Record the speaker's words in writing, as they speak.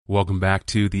Welcome back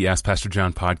to the Ask Pastor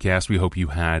John podcast. We hope you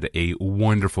had a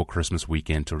wonderful Christmas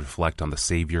weekend to reflect on the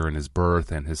Savior and His birth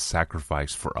and His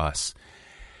sacrifice for us.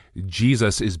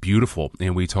 Jesus is beautiful,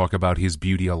 and we talk about His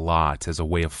beauty a lot as a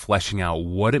way of fleshing out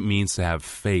what it means to have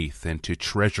faith and to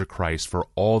treasure Christ for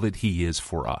all that He is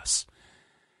for us.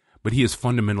 But He is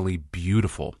fundamentally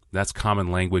beautiful. That's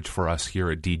common language for us here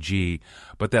at DG,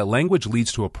 but that language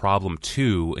leads to a problem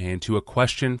too, and to a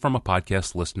question from a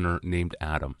podcast listener named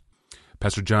Adam.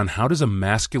 Pastor John, how does a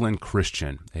masculine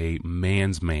Christian, a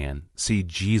man's man, see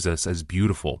Jesus as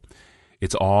beautiful?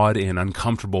 It's odd and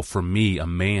uncomfortable for me, a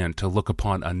man, to look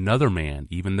upon another man,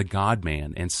 even the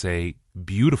God-man, and say,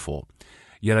 beautiful.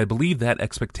 Yet I believe that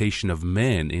expectation of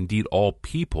men, indeed all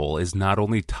people, is not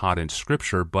only taught in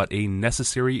Scripture, but a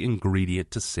necessary ingredient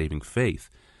to saving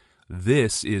faith.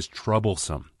 This is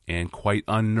troublesome and quite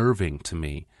unnerving to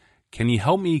me. Can you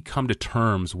help me come to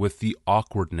terms with the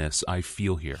awkwardness I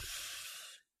feel here?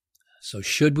 So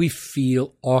should we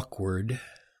feel awkward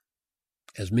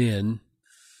as men,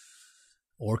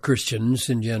 or Christians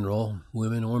in general,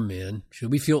 women or men,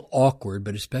 should we feel awkward,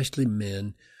 but especially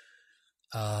men,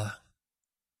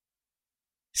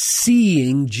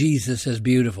 seeing Jesus as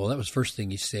beautiful? That was the first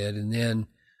thing he said. And then,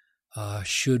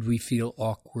 should we feel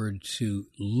awkward to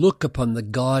look upon the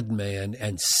God-man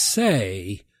and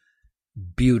say,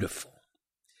 beautiful?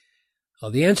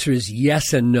 Well, the answer is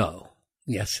yes and no.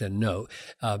 Yes and no.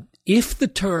 If the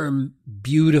term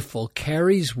beautiful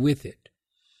carries with it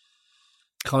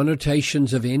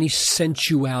connotations of any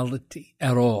sensuality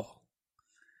at all,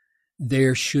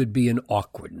 there should be an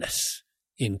awkwardness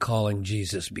in calling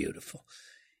Jesus beautiful.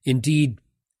 Indeed,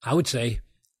 I would say,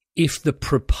 if the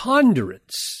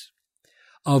preponderance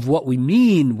of what we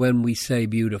mean when we say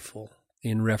beautiful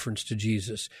in reference to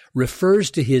Jesus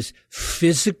refers to His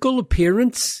physical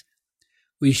appearance,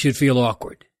 we should feel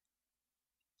awkward.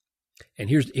 And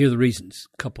here are the reasons,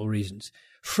 a couple of reasons.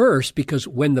 First, because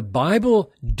when the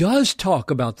Bible does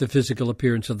talk about the physical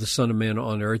appearance of the Son of Man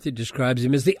on earth, it describes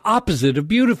Him as the opposite of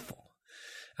beautiful.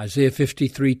 Isaiah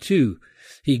 53:2,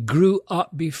 He grew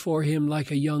up before Him like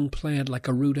a young plant, like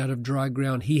a root out of dry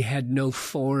ground. He had no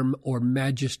form or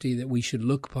majesty that we should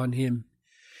look upon Him,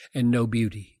 and no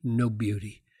beauty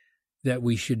that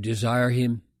we should desire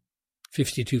Him.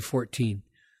 52:14,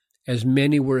 As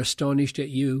many were astonished at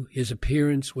you, His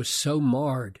appearance was so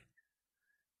marred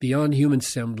beyond human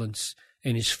semblance,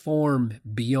 and His form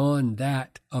beyond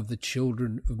that of the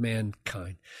children of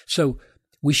mankind. So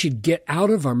we should get out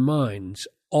of our minds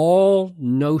all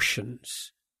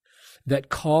notions that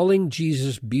calling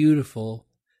Jesus beautiful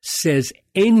says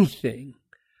anything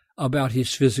about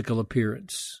His physical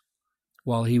appearance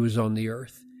while He was on the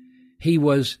earth. He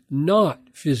was not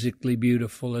physically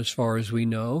beautiful as far as we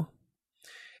know,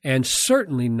 and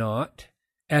certainly not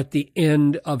at the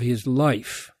end of His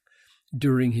life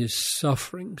during His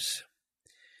sufferings.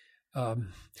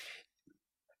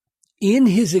 In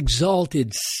His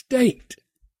exalted state,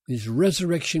 His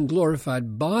resurrection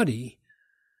glorified body,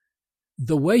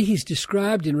 the way He's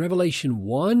described in Revelation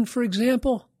 1, for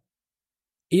example,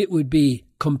 it would be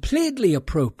completely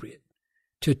appropriate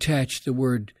to attach the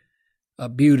word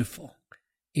beautiful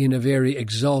in a very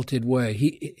exalted way.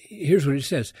 Here's what it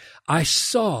says. I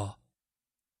saw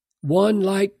one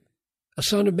like a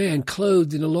son of man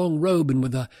clothed in a long robe and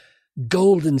with a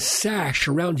golden sash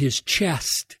around his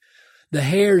chest. The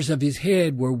hairs of his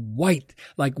head were white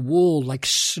like wool, like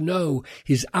snow.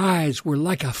 His eyes were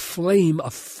like a flame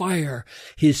of fire.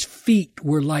 His feet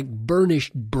were like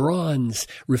burnished bronze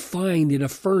refined in a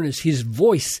furnace. His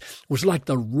voice was like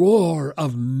the roar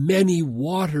of many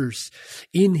waters.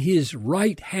 In his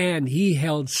right hand he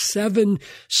held 7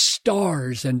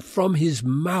 stars, and from his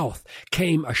mouth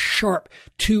came a sharp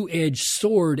 2-edged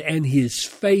sword, and his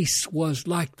face was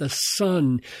like the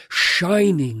sun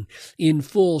shining in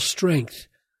full strength.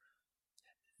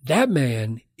 That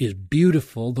man is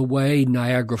beautiful the way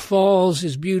Niagara Falls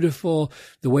is beautiful,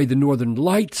 the way the Northern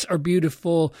Lights are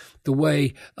beautiful, the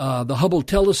way the Hubble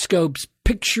telescope's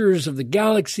pictures of the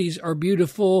galaxies are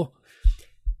beautiful.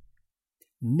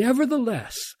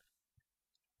 Nevertheless,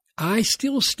 I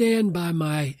still stand by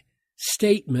my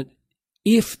statement,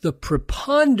 if the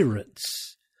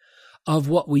preponderance of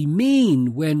what we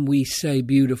mean when we say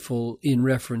beautiful in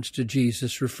reference to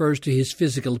Jesus refers to His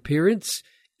physical appearance,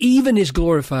 even His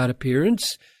glorified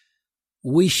appearance,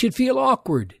 we should feel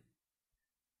awkward.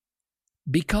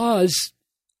 Because,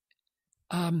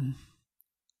 and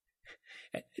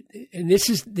this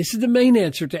is the main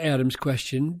answer to Adam's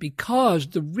question, because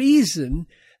the reason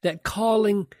that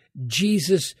calling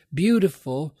Jesus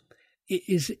beautiful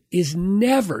is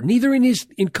never, neither in His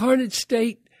incarnate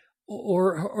state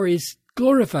or His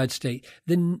glorified state.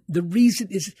 The reason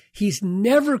is he's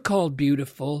never called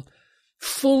beautiful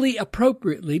fully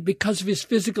appropriately because of his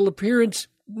physical appearance,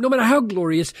 no matter how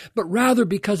glorious, but rather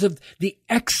because of the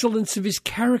excellence of his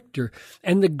character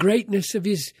and the greatness of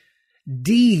his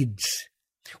deeds.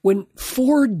 When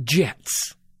 4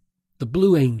 jets, the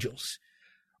Blue Angels,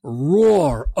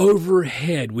 roar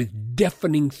overhead with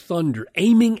deafening thunder,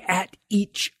 aiming at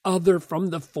each other from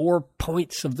the 4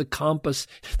 points of the compass.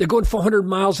 They're going 400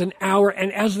 miles an hour,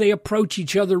 and as they approach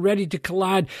each other, ready to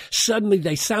collide, suddenly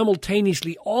they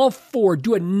simultaneously, all 4,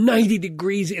 do a 90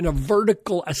 degrees in a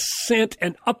vertical ascent,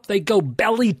 and up they go,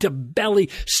 belly to belly,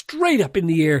 straight up in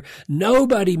the air.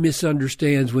 Nobody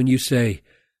misunderstands when you say,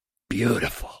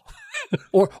 beautiful.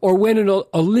 or when an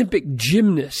Olympic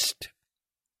gymnast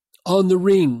on the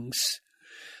rings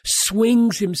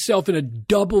swings himself in a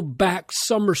double back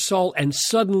somersault and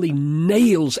suddenly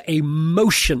nails a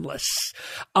motionless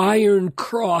iron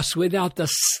cross without the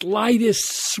slightest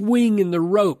swing in the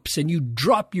ropes, and you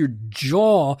drop your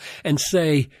jaw and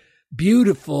say,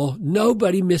 beautiful,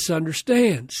 nobody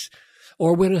misunderstands.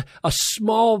 Or when a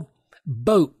small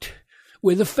boat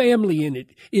with a family in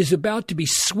it is about to be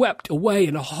swept away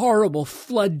in a horrible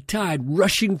flood tide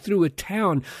rushing through a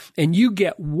town, and you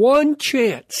get one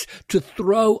chance to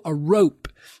throw a rope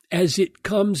as it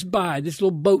comes by, this little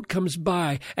boat comes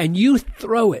by, and you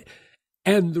throw it,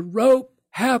 and the rope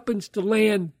happens to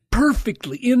land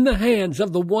perfectly in the hands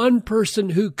of the one person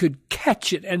who could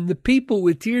catch it, and the people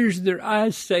with tears in their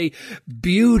eyes say,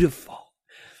 beautiful.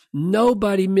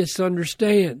 Nobody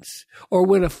misunderstands. Or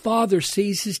when a father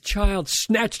sees his child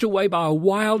snatched away by a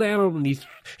wild animal and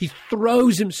he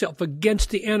throws himself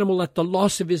against the animal at the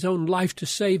loss of his own life to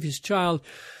save his child,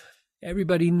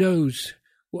 everybody knows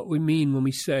what we mean when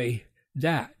we say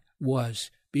that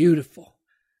was beautiful.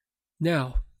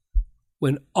 Now,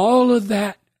 when all of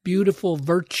that beautiful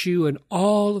virtue and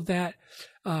all of that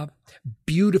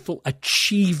beautiful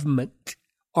achievement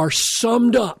are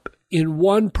summed up in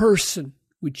one person,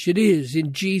 which it is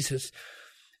in Jesus,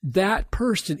 that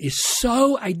person is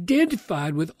so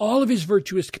identified with all of his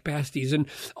virtuous capacities and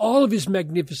all of his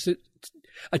magnificent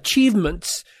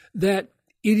achievements that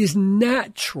it is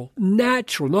natural,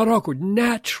 not awkward,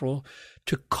 natural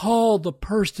to call the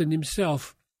person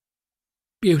himself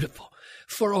beautiful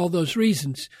for all those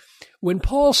reasons. When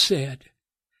Paul said,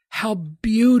 how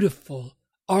beautiful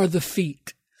are the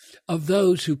feet of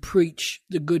those who preach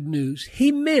the good news,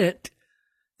 he meant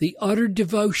the utter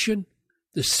devotion,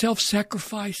 the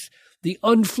self-sacrifice, the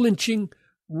unflinching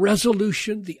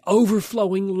resolution, the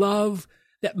overflowing love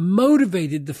that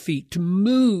motivated the feet to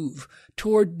move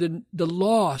toward the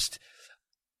lost,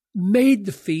 made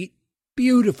the feet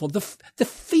beautiful. The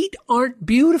feet aren't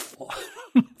beautiful.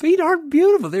 Feet aren't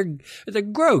beautiful. They're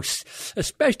gross,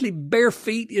 especially bare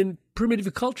feet in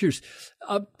primitive cultures.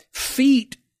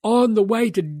 Feet on the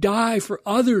way to die for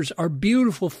others are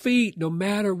beautiful feet, no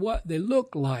matter what they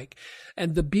look like.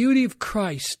 And the beauty of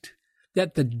Christ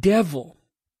that the devil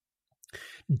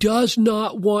does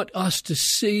not want us to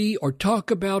see or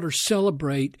talk about or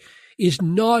celebrate is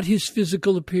not his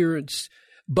physical appearance,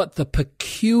 but the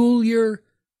peculiar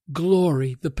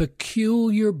glory, the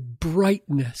peculiar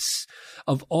brightness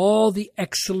of all the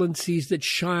excellencies that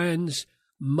shines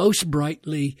most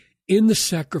brightly in the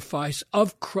sacrifice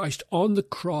of Christ on the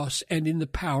cross and in the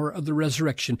power of the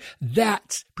resurrection.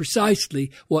 That's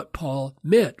precisely what Paul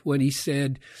meant when he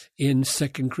said in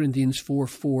 2 Corinthians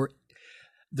 4:4,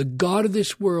 the God of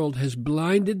this world has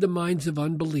blinded the minds of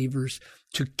unbelievers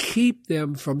to keep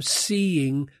them from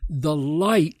seeing the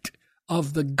light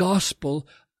of the gospel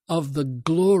of the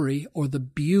glory or the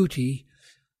beauty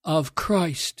of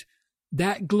Christ.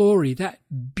 That glory, that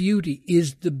beauty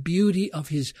is the beauty of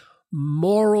his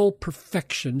moral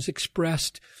perfections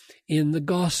expressed in the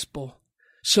gospel.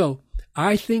 So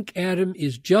I think Adam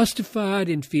is justified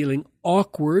in feeling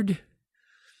awkward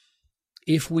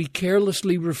if we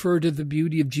carelessly refer to the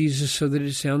beauty of Jesus so that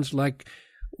it sounds like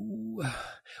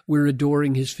we're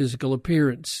adoring his physical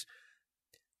appearance.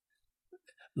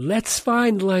 Let's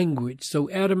find language. So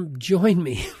Adam, join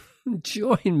me.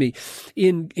 Join me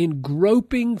in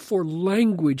groping for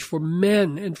language for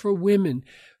men and for women,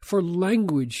 for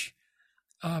language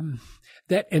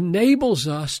that enables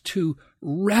us to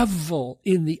revel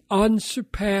in the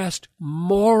unsurpassed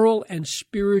moral and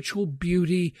spiritual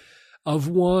beauty of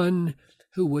one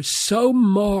who was so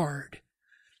marred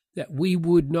that we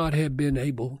would not have been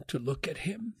able to look at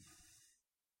him.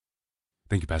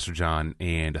 Thank you, Pastor John,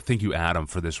 and thank you, Adam,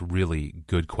 for this really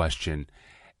good question.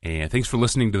 And thanks for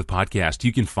listening to the podcast.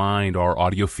 You can find our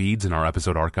audio feeds in our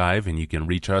episode archive, and you can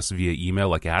reach us via email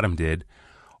like Adam did,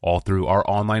 all through our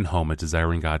online home at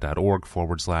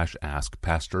desiringgod.org/Ask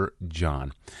Pastor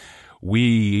John.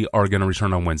 We are going to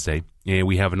return on Wednesday, and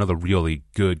we have another really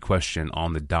good question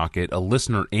on the docket. A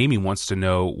listener, Amy, wants to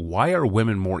know, why are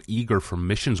women more eager for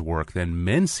missions work than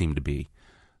men seem to be?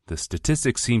 The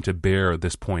statistics seem to bear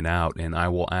this point out, and I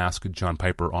will ask John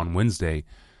Piper on Wednesday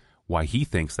why he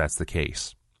thinks that's the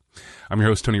case. I'm your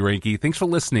host, Tony Reinke. Thanks for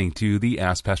listening to the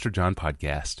Ask Pastor John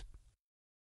podcast.